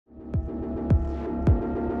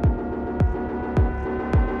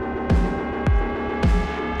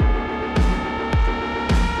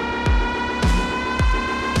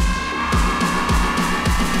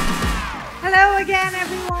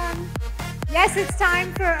Yes, it's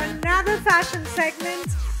time for another fashion segment.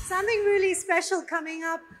 Something really special coming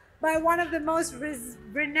up by one of the most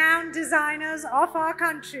renowned designers of our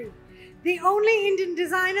country. The only Indian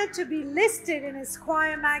designer to be listed in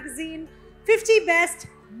Esquire magazine 50 best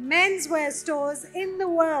menswear stores in the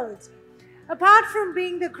world. Apart from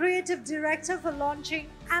being the creative director for launching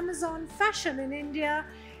Amazon Fashion in India,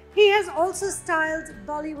 he has also styled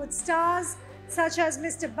Bollywood stars such as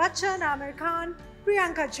Mr. Bachchan, Aamir Khan,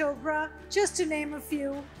 Priyanka Chopra, just to name a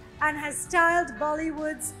few, and has styled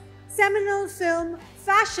Bollywood's seminal film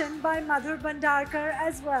Fashion by Madhur Bhandarkar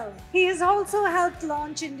as well. He has also helped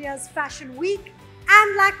launch India's Fashion Week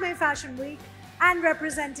and Lakme Fashion Week and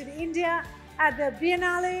represented India at the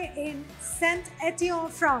Biennale in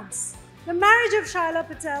Saint-Étienne, France. The marriage of Shaila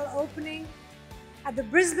Patel opening at the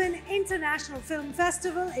Brisbane International Film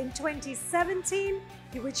Festival in 2017,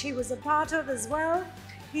 which he was a part of as well.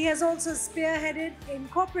 He has also spearheaded in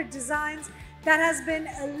corporate designs that has been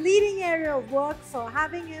a leading area of work for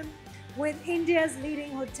having him with India's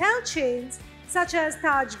leading hotel chains such as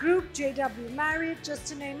Taj Group, JW Marriott, just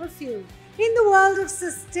to name a few. In the world of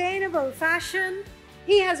sustainable fashion,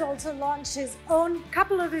 he has also launched his own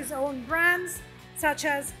couple of his own brands such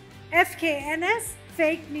as FKNS,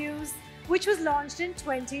 Fake News, which was launched in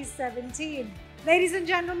 2017. Ladies and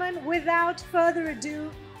gentlemen, without further ado,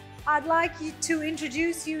 I'd like to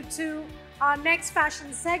introduce you to our next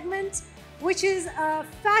fashion segment, which is a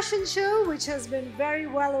fashion show which has been very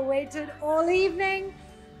well awaited all evening.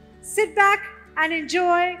 Sit back and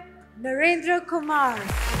enjoy Narendra Kumar.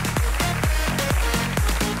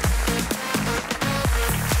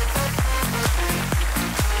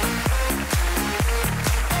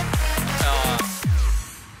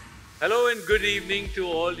 Hello and good evening to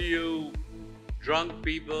all you drunk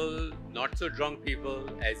people, not so drunk people,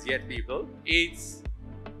 as yet people. It's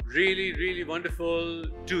really wonderful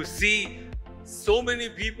to see so many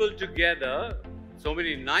people together, so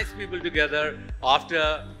many nice people together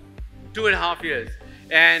after 2.5 years.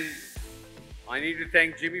 And I need to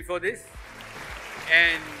thank Jimmy for this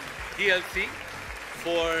and TLC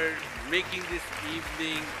for making this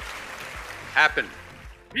evening happen.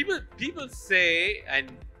 People say,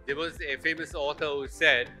 and there was a famous author who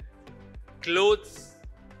said, clothes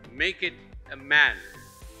make it a man.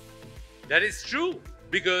 That is true,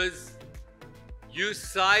 because you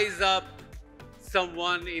size up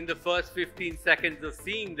someone in the first 15 seconds of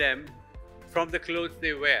seeing them from the clothes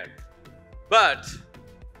they wear. But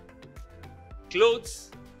clothes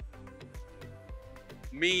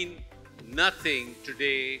mean nothing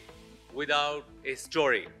today without a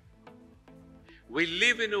story. We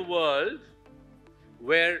live in a world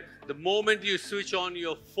where the moment you switch on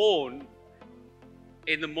your phone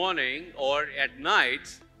in the morning or at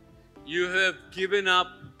night, you have given up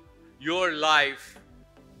your life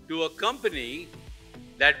to a company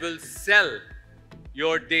that will sell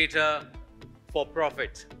your data for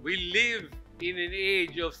profit. We live in an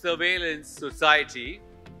age of surveillance society,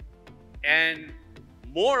 and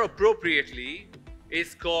more appropriately,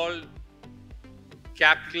 it's called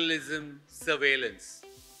capitalism surveillance.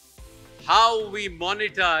 How we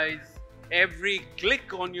monetize every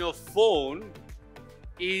click on your phone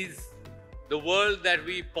is the world that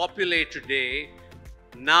we populate today,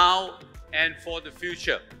 now and for the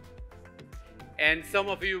future. And some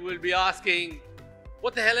of you will be asking,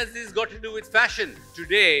 what the hell has this got to do with fashion?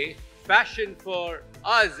 Today, fashion for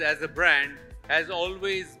us as a brand has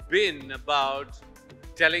always been about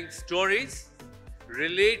telling stories,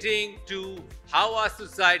 relating to how our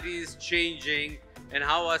society is changing and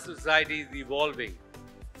how our society is evolving.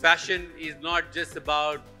 Fashion is not just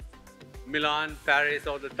about Milan, Paris,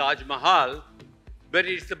 or the Taj Mahal, but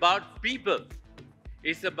it's about people.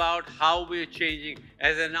 It's about how we're changing.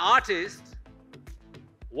 As an artist,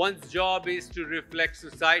 one's job is to reflect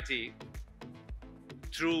society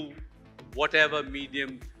through whatever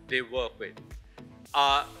medium they work with.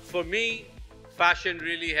 For me, fashion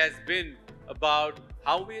really has been about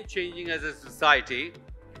how we are changing as a society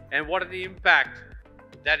and what are the impact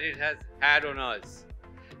that it has had on us.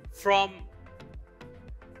 From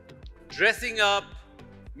dressing up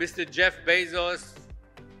Mr. Jeff Bezos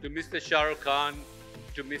to Mr. Shah Rukh Khan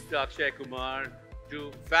to Mr. Akshay Kumar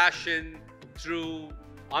to fashion through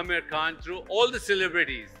Aamir Khan, through all the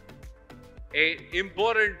celebrities. An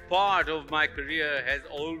important part of my career has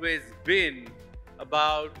always been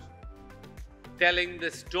about telling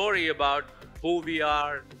the story about who we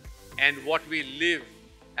are and what we live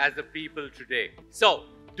as a people today. So,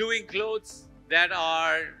 doing clothes that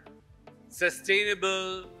are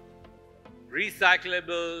sustainable,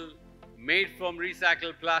 recyclable, made from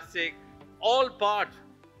recycled plastic, all part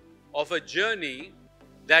of a journey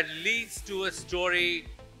that leads to a story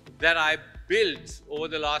that I built over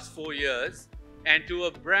the last 4 years and to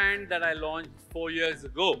a brand that I launched 4 years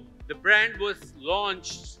ago. The brand was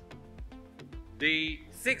launched the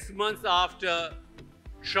 6 months after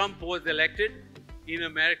Trump was elected in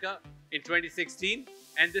America in 2016.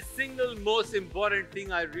 And the single most important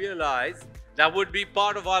thing I realized that would be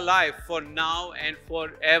part of our life for now and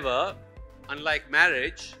forever, unlike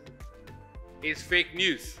marriage, is fake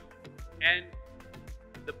news. And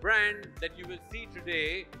the brand that you will see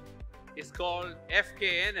today is called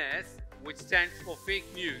FKNS, which stands for fake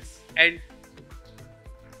news. And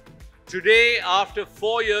today, after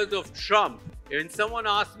 4 years of Trump, when someone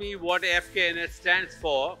asks me what FKNS stands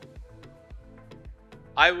for,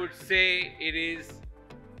 I would say it is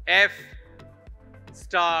F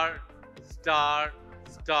star star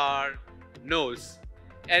star nose.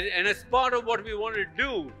 And as part of what we want to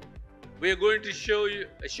do, we are going to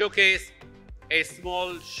showcase a small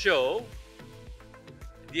show.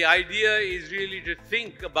 The idea is really to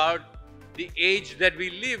think about the age that we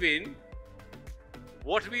live in,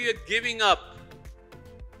 what we are giving up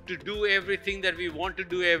to do everything that we want to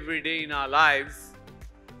do every day in our lives,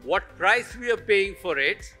 what price we are paying for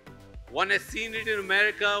it. One has seen it in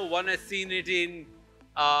America, one has seen it in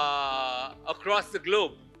across the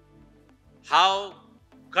globe. How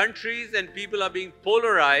countries and people are being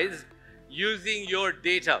polarized using your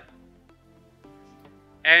data.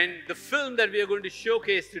 And the film that we are going to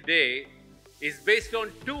showcase today is based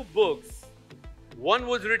on 2 books. One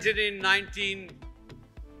was written in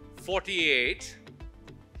 1948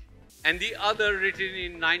 and the other written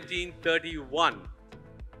in 1931.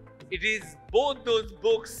 It is both those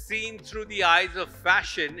books seen through the eyes of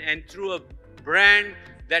fashion and through a brand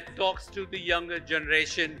that talks to the younger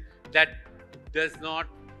generation that does not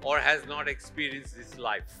or has not experienced this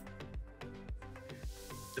life.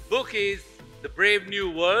 The book is The Brave New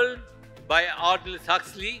World by Aldous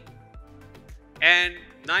Huxley and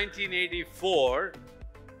 1984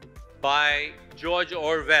 by George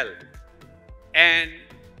Orwell. And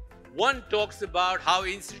one talks about how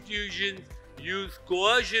institutions use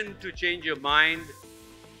coercion to change your mind,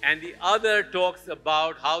 and the other talks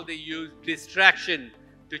about how they use distraction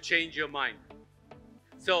to change your mind.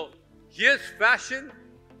 So here's fashion,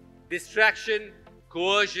 distraction,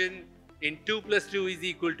 coercion in 2 + 2 is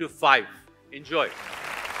equal to 5. Enjoy.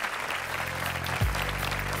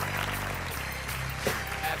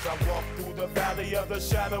 As I walk through the valley of the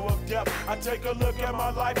shadow of death, I take a look at my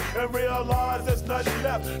life and realize there's nothing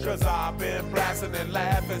left. Cause I've been blasting and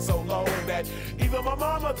laughing so long that even my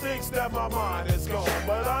mama thinks that my mind is gone.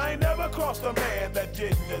 But I ain't never crossed a man that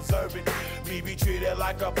didn't deserve it. Me be treated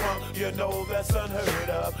like a punk, you know that's unheard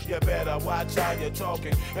of. You better watch how you're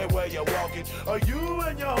talking and where you're walking, or you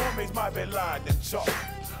and your homies might be lying in chalk.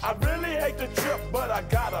 I really hate the trip, but I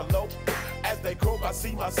gotta low. As they croak, I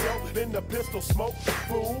see myself in the pistol smoke.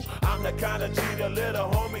 Fool, I'm the kind of G the little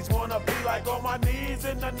homies wanna be like, on my knees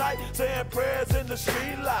in the night, saying prayers in the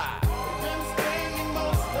street light. Been spending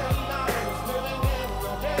most of their lives living in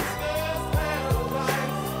the gangster's paradise.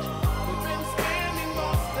 We've been spending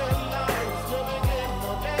most of their lives living in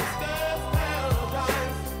the gangster's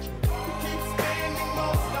paradise. We keep spending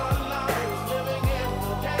most of our lives living in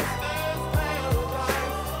the gangster's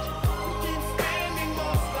paradise. We keep spending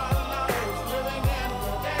most of our lives living in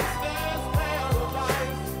the gangster's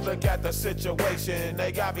paradise. Look at the situation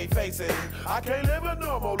they got me facing. I can't live a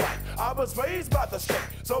normal life. I was raised by the state,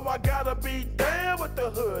 so I gotta be down with the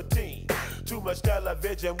hood team. Too much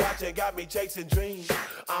television watching got me chasing dreams.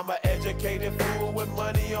 I'm an educated fool with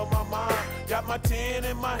money on my mind. Got my tin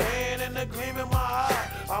in my hand and a gleam in my eye.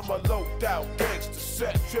 I'm a loped out gangster,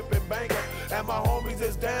 set tripping banker, and my homies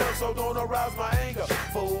is down, so don't arouse my anger.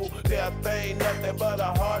 Fool, death ain't nothing but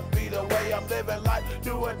a heartbeat away. I'm living life,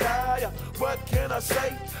 do or die. What can I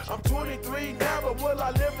say? I'm 23 now, but will I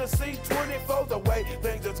live to see 24? The way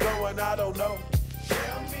things is going, I don't know.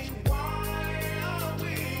 Tell me why are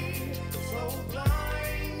we so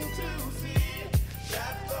blind to see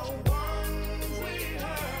that the ones we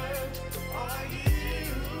hurt are you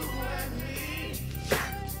and me?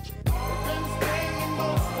 We've been spending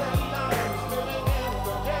most of our lives living in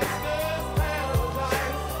the gangster's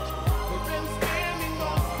paradise. We've been spending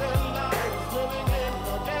most of our lives living in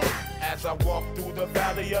the gangster's. As I walk through the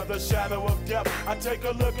valley of the shadow of death, I take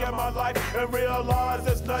a look at my life and realize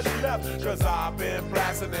there's nothing left. Cause I've been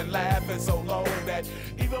blasting and laughing so long that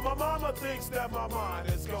even my mama thinks that my mind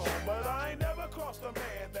is gone. But I ain't never crossed a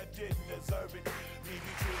man that didn't deserve it.